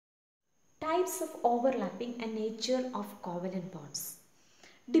Types of overlapping and nature of covalent bonds.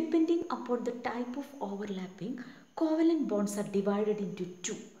 Depending upon the type of overlapping, covalent bonds are divided into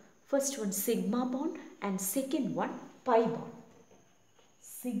two. First one sigma bond and second one pi bond.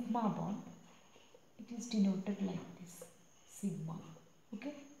 Sigma bond, it is denoted like this, sigma.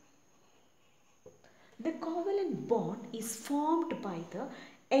 Okay. The covalent bond is formed by the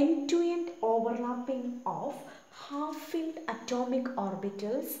end-to-end overlapping of half-filled atomic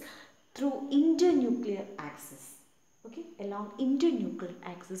orbitals through internuclear axis. Okay, along internuclear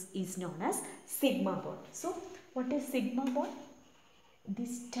axis is known as sigma bond. So, what is sigma bond?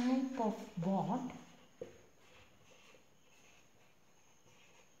 This type of bond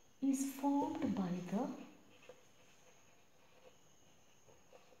is formed by the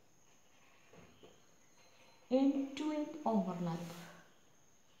end-to-end overlap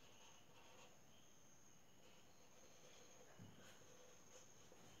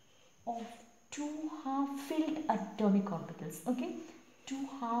of two half-filled atomic orbitals. Okay, two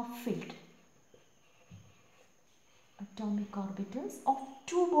half-filled atomic orbitals of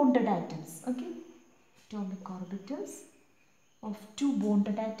two bonded atoms. Okay, atomic orbitals of two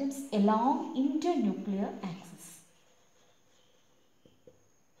bonded atoms along internuclear axis.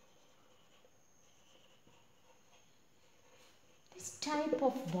 This type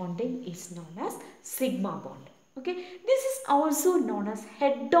of bonding is known as sigma bond. Okay, this is also known as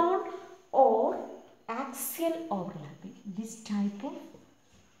head-on or axial overlapping. This type of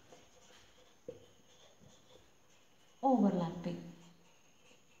overlapping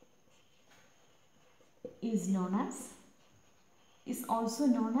is also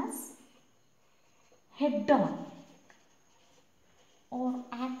known as head-on or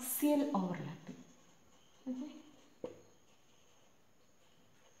axial overlapping. Okay.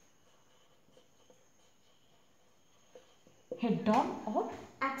 Head-on or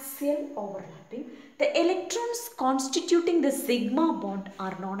axial overlapping. The electrons constituting the sigma bond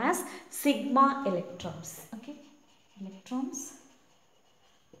are known as sigma electrons. Okay, electrons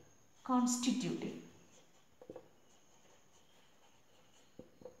constituting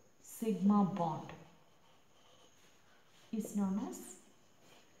sigma bond is known as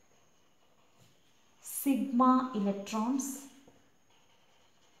sigma electrons.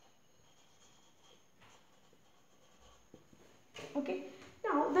 Okay,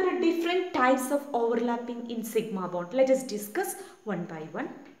 now there are different types of overlapping in sigma bond. Let us discuss one by one.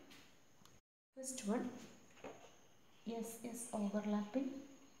 First one, SS overlapping.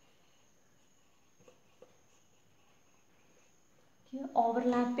 Here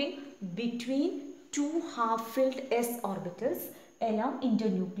overlapping between two half-filled s orbitals along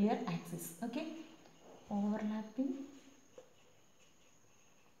internuclear axis. Okay, overlapping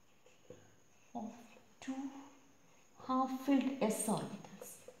of two half-filled s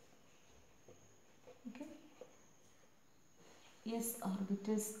orbitals. Okay, s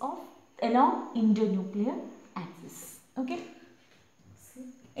orbitals of along internuclear axis. Okay, so,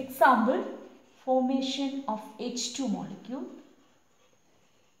 example, formation of H2 molecule.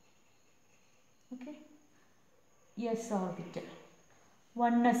 Okay, s orbital,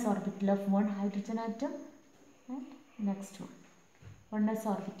 one s orbital of one hydrogen atom, and next one s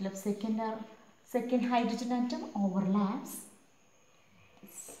orbital of second hydrogen atom overlaps.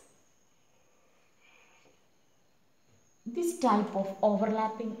 This type of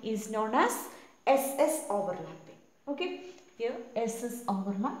overlapping is known as SS overlapping. Okay, here SS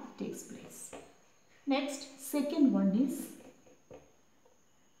overlap takes place. Next, second one is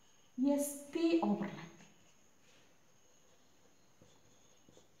SP overlap.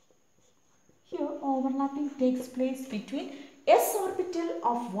 Here overlapping takes place between s orbital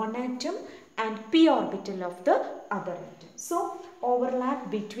of one atom and p orbital of the other atom. So overlap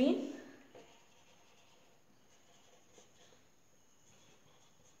between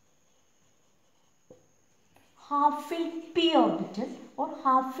half-filled p orbital or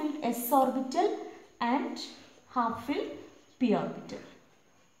half-filled s orbital and half-filled p orbital.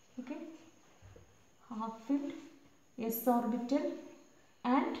 Okay, half-filled s orbital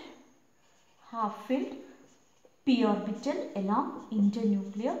and half-filled p orbital along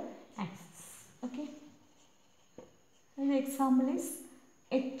internuclear axis. Okay, the example is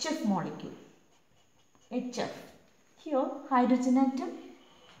HF molecule. HF, here hydrogen atom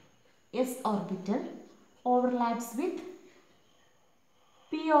s orbital overlaps with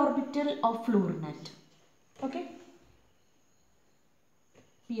p orbital of fluorine atom. Okay,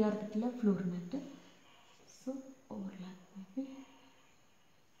 p orbital of fluorine atom. So overlap will be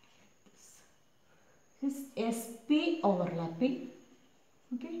this sp overlapping.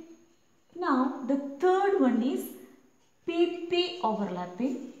 Okay, now the third one is pp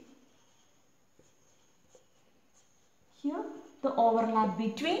overlapping. Here the overlap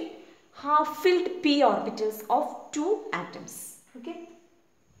between half-filled p orbitals of two atoms. Okay.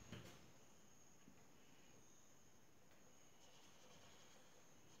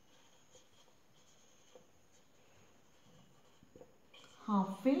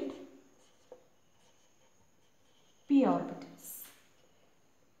 Half-filled p orbitals.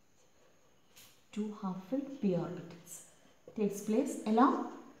 Two half-filled p orbitals takes place along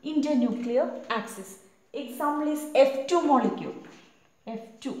internuclear axis. Example is F2 molecule.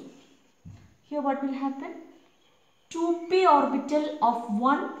 F2. Here what will happen? 2p orbital of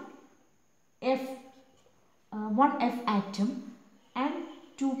one F atom and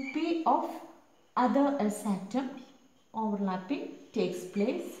 2p of other S atom overlapping takes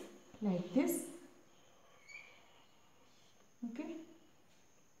place like this. Okay.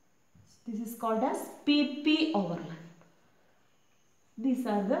 This is called as pp overlap. These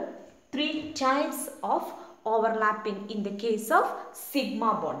are the three types of overlapping in the case of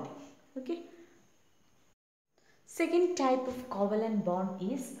sigma bonding. Okay. Second type of covalent bond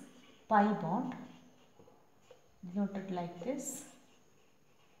is pi bond, denoted like this.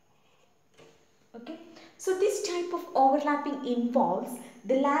 Okay. So this type of overlapping involves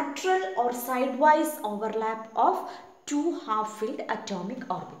the lateral or sidewise overlap of two half-filled atomic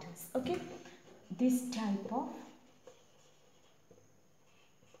orbitals. Okay. This type of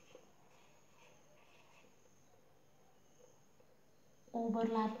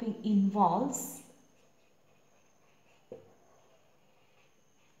overlapping involves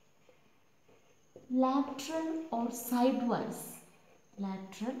lateral or sidewise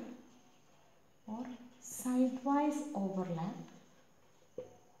overlap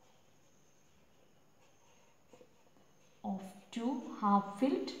of two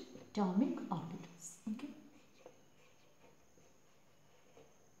half-filled atomic orbitals. Okay.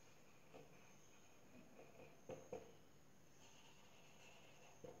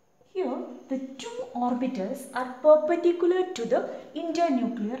 Here the two orbitals are perpendicular to the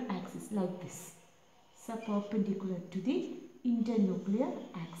internuclear axis like this. So perpendicular to the internuclear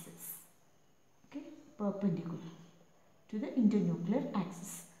axis. Okay, perpendicular to the internuclear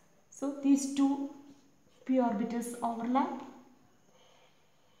axis. So these two p orbitals overlap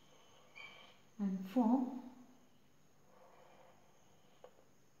and form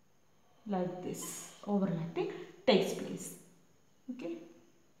like this. Overlapping takes place. Okay.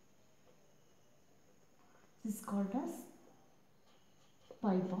 This is called as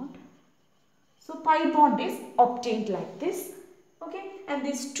pi bond. So pi bond is obtained like this. Okay, and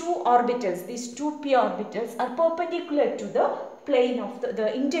these two orbitals, these two p orbitals are perpendicular to the plane of the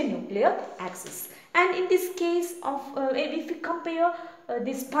internuclear axis. And in this case of if we compare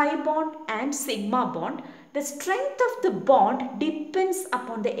this pi bond and sigma bond, the strength of the bond depends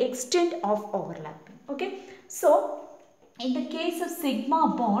upon the extent of overlapping. Okay, so in the case of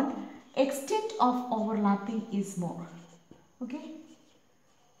sigma bond, extent of overlapping is more. Okay.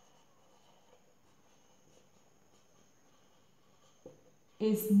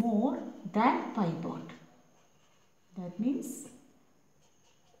 Is more than pi bond. That means,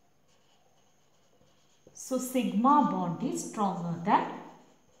 so sigma bond is stronger than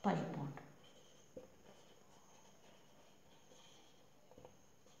pi bond.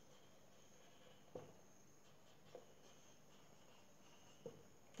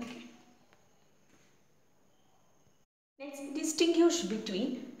 Okay. Next, distinguish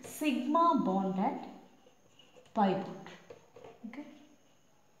between sigma bond and pi bond. Okay.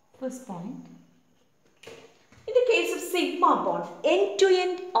 First point. In the case of sigma bond,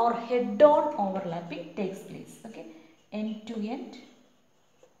 end-to-end or head-on overlapping takes place. Okay, end-to-end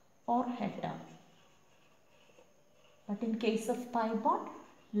or head-on. But in case of pi bond,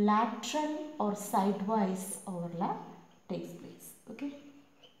 lateral or sidewise overlap takes place. Okay,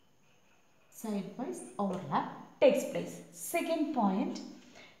 sidewise overlap takes place. Second point,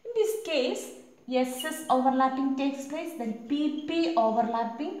 in this case, SS overlapping takes place, then PP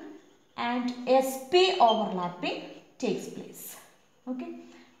overlapping and SP overlapping takes place. Okay,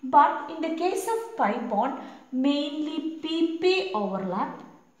 but in the case of pi bond, mainly PP overlap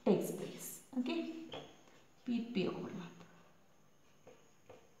takes place. Okay, PP overlap.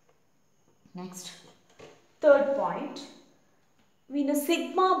 Next, third point, we know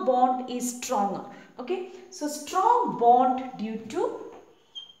sigma bond is stronger. Okay, so strong bond due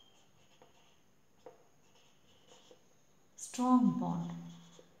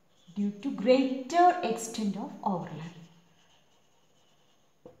to greater extent of overlap.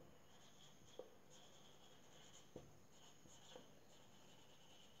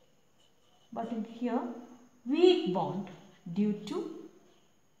 But in here, weak bond due to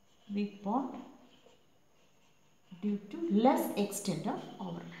due to less extent of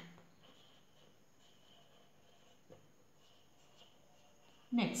overlap.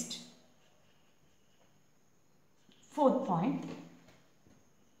 Next, fourth point,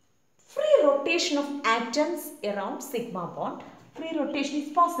 free rotation of atoms around sigma bond. Free rotation is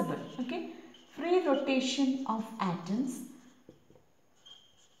possible. Okay, free rotation of atoms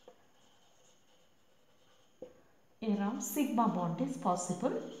around sigma bond is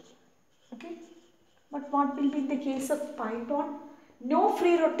possible. Okay, but what will be in the case of pi bond? No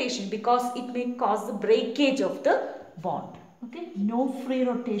free rotation because it may cause the breakage of the bond. Okay, no free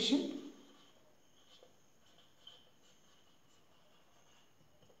rotation.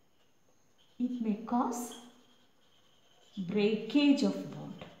 It may cause breakage of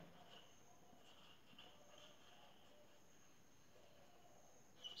bond.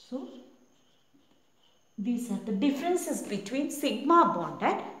 So, these are the differences between sigma bond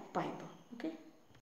and